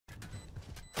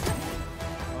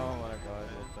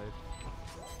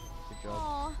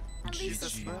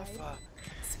Jesus, Smurf.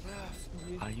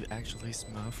 Smurf. Are you actually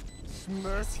Smurf?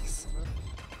 Mercy, Smurf.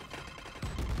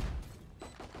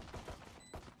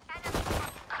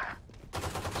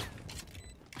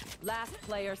 Last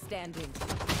player standing.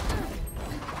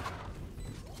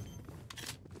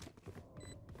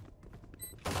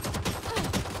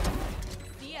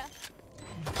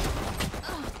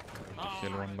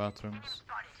 Kill one bathrooms.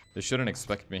 They shouldn't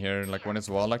expect me here. Like when it's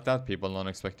wall like that, people don't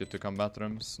expect you to come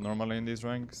bathrooms normally in these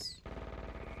ranks.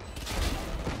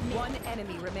 One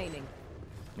enemy remaining.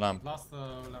 Lamp. Last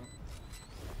lamp.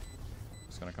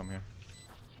 He's gonna come here.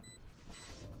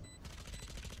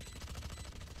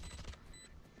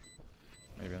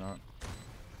 Maybe not.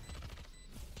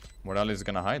 Morale is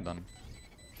gonna hide then.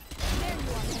 There you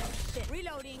are.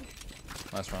 Reloading.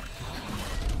 Nice round.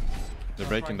 They're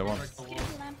breaking the wall.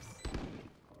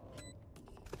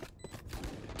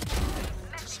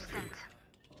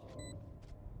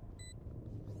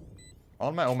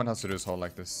 All my Omen has to do is hold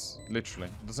like this. Literally.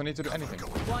 Doesn't need to do anything.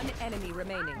 One enemy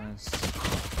remaining.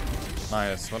 Nice.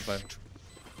 Nice. Well played.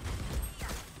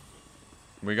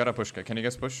 We gotta push. Can you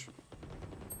guys push?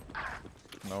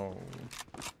 No.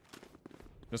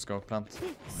 Just go. Plant. Sage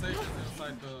is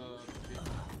inside the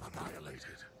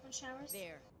Annihilated. One showers.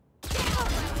 There. Get out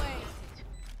of my way.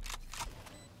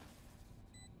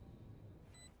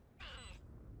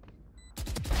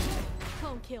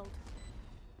 Clone killed.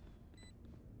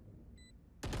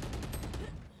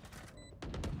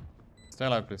 Stay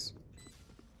alive, please.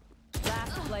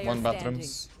 Last player One standing.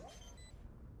 bathrooms.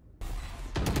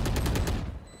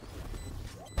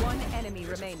 One enemy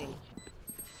remaining.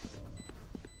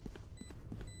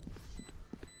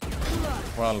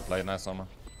 Well played. Nice armor.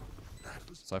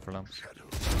 Cypher lamps.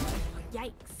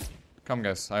 Yikes. Come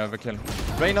guys, I have a kill.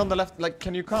 Rain on the left, like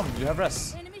can you come? You have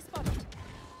res. Enemy spotted.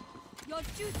 Your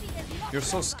duty is not You're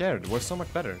so scared. We're so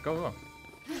much better. Go, go.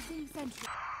 Placing sentry.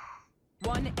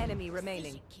 One enemy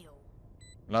remaining. Kill.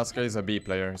 Last guy is a B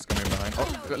player. He's coming behind.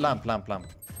 Oh, good. Lamp, lamp, lamp.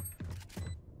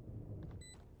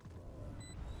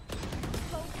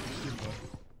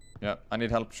 Yeah, I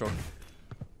need help, short.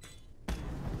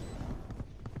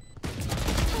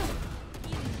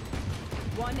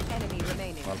 One enemy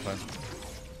remaining. Well played.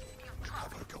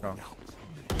 Go.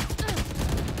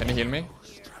 Can you heal me?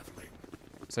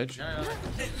 Sage? yeah.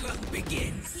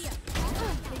 Begins.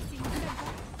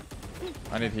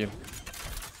 I need heal.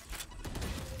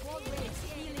 Wall raised.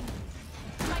 Healing.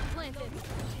 Spike planted.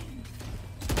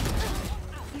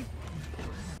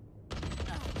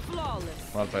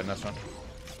 Flawless. Well played, nice one.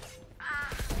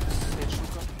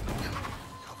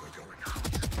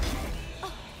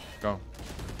 Go.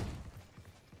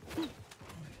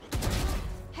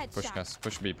 Push Headshot. guys,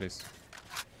 push B please.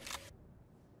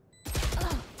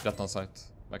 Jet on site,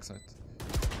 back site.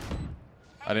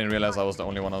 I didn't realize I was the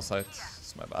only one on site.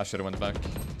 I should have went back.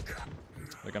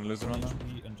 We're gonna lose the run now.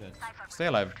 Stay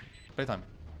alive. Playtime.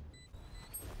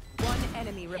 One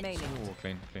enemy remaining. Oh,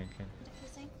 clean, clean, clean.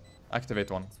 Activate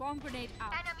one. Swarm grenade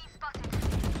out.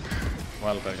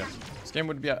 Well played guys. This game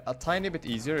would be a tiny bit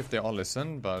easier if they all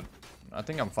listen, but I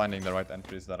think I'm finding the right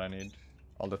entries that I need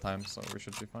all the time, so we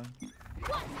should be fine.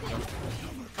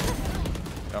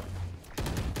 Yep.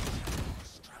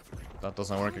 That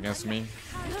doesn't work against me.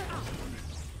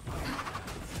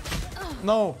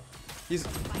 No! He's...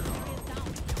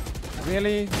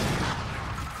 Really?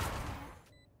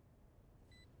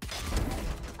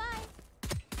 Bye.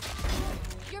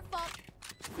 Your fault.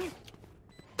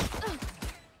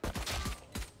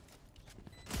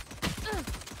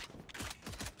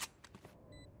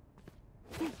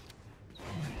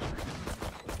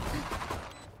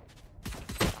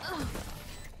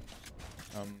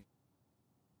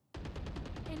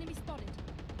 Enemy spotted.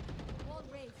 Wall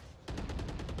raised.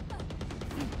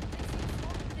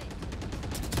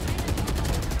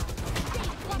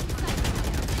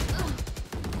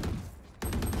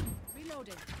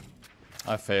 Reloading.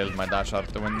 I failed my dash out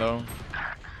the window.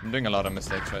 I'm doing a lot of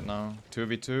mistakes right now.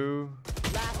 2v2.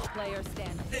 Last player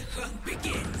standing. The hunt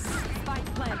begins.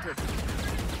 Spike planted.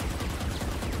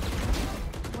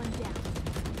 One down.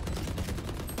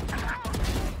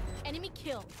 Enemy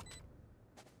kill.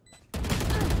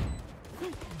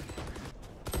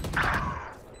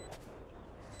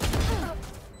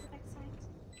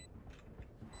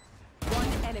 One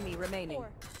enemy remaining. Four.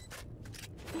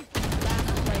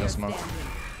 Last player No smoke. standing.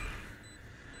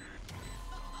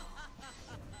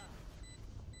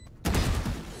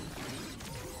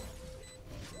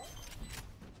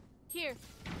 Here.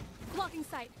 Blocking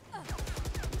sight.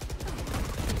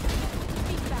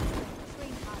 Be faster.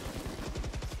 Train hard.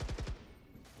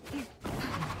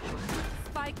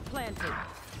 Spike planted.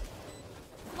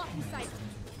 Blocking sight.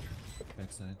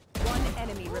 Backside. One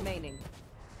enemy remaining.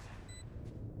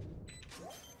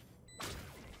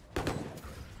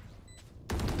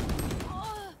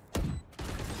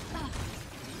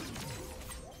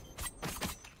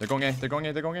 They're going A, they're going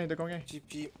A, they're going A, they're going A.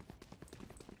 GP.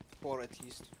 4 at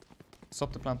least.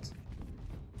 Stop the plant.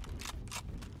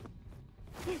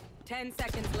 10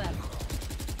 seconds left.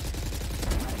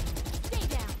 Stay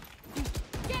down.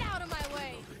 Get out of my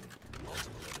way.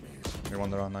 We won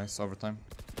the round, nice, overtime.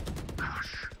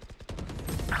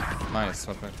 Nice,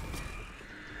 well played.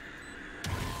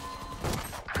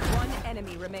 One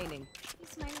enemy remaining.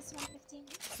 He's minus 115.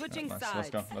 Switching Nice, sides. let's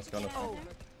go, let's go, let's go. Over.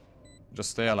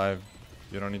 Just stay alive.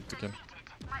 You don't need to kill.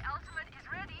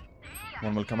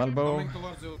 One will come elbow. Coming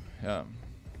towards you. Yeah.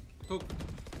 Took.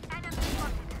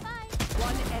 Bye.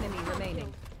 One enemy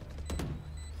remaining.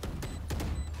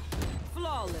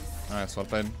 Flawless. Nice, well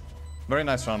played. Very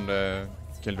nice round,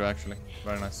 Killjoy actually.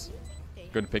 Very nice.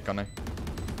 Good pick on A.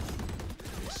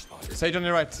 Sage on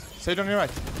your right. Sage on your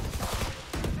right.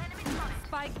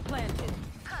 Spike planted.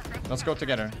 Let's go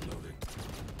together.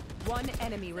 One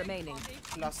enemy remaining.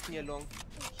 Last near long.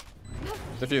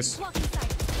 Diffuse. Blocking sight.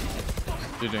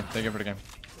 GG. Thank you for the game.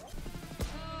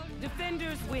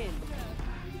 Defenders win.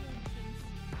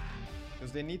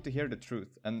 Because they need to hear the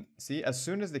truth. And see, as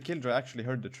soon as the Killjoy actually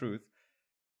heard the truth,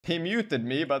 he muted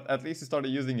me, but at least he started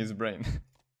using his brain.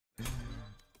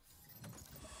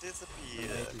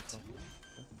 Disappeared.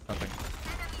 Nothing.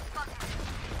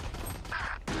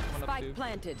 Spike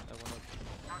planted.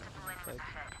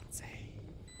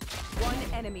 One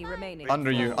enemy remaining.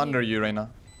 Under you, Reina.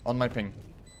 On my ping.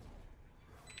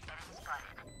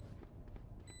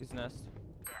 He's nasty.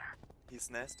 He's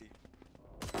nasty.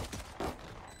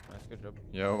 Nice, good job.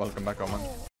 Yo, welcome back, Oman.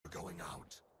 We're going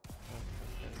out.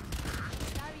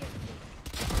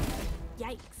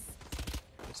 Yikes.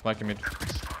 Spike in mid.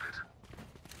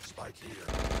 Spike here.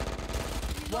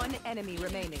 One enemy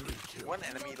remaining. One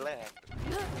enemy left.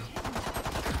 There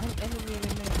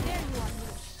you are,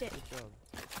 little shit.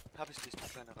 Hab ich dich, du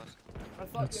kleiner Rass.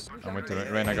 I'm with you,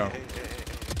 Reina, go.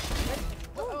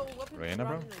 Oh, Reina,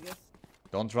 bro.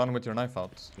 Don't run with your knife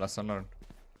out. Lesson learned.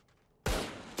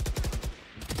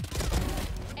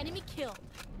 enemy kill.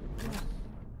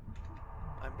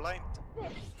 I'm blind.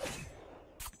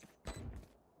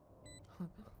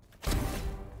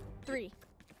 3.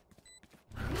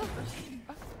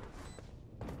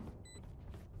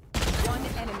 One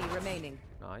enemy remaining.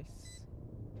 Nice.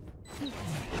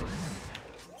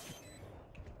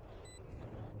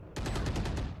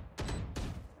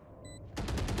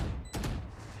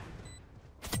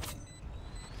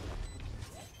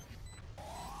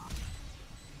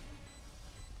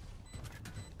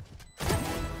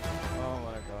 Oh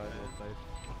my god, well played.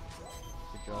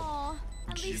 Good job. Aw,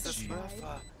 at least Jesus, it's Smurf.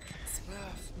 right.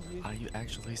 Smurf. Are you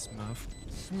actually Smurf?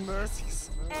 Smurf.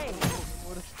 Hey.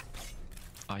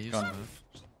 Are you Gone. Smurf?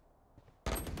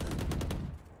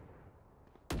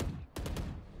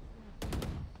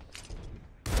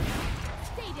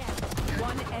 Stay down.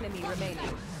 One enemy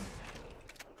remaining.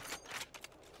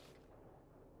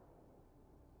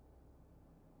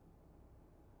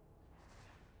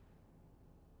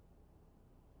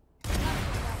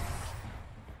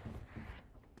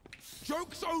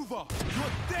 Joke's over!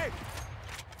 You're dead!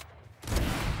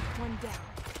 One down.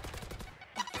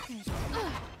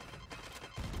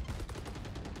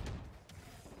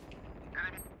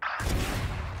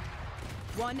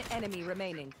 One enemy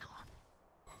remaining.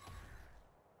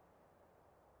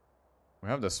 We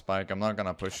have the spike. I'm not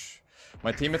gonna push.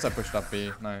 My teammates are pushed up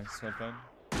B. Nice, well played.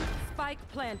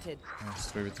 Spike planted.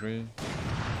 Nice, 3v3.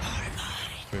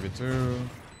 3v2.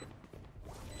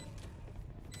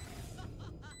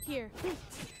 Here.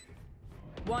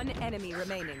 One enemy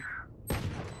remaining.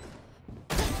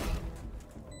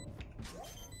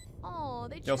 Oh,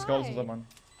 they Yo, Skulls, tried. what's up, man?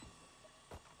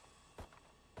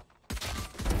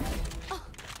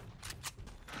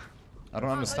 I don't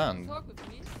understand.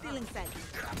 Stealing sight.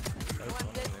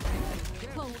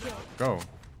 Clone kill. Go.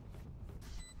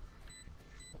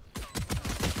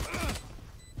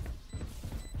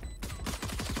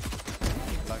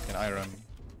 Black and iron.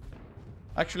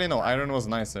 Actually, no, iron was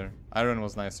nicer. Iron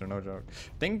was nicer, no joke.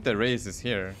 Think the raise is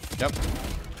here. Yep.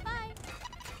 Bye.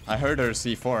 I heard her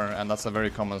C4, and that's a very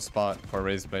common spot for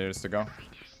raise players to go.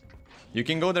 You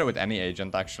can go there with any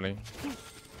agent, actually.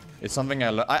 It's something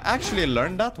I actually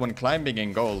learned that when climbing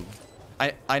in gold.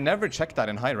 I never checked that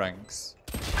in high ranks.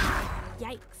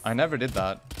 Yikes. I never did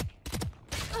that.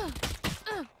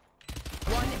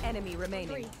 One enemy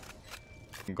remaining. 3.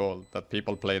 In gold, that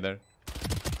people play there.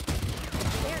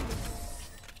 There you go.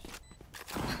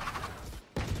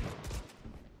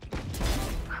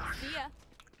 See ya.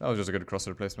 That was just a good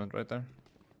crosshair placement right there.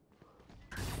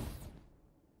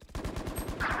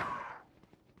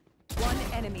 One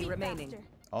enemy Think remaining. faster.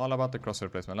 All about the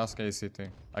crosshair placement. Last guy is CT.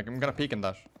 I'm gonna peek and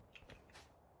dash.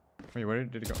 Wait, where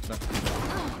did he go? There.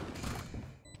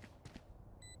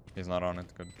 He's not on it.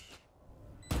 Good.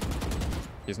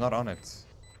 He's not on it.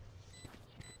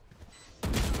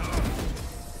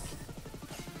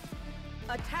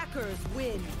 Attackers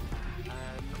win.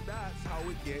 And that's how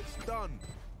it gets done.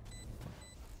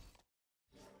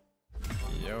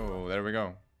 Yo, there we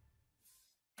go.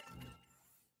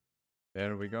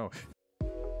 There we go.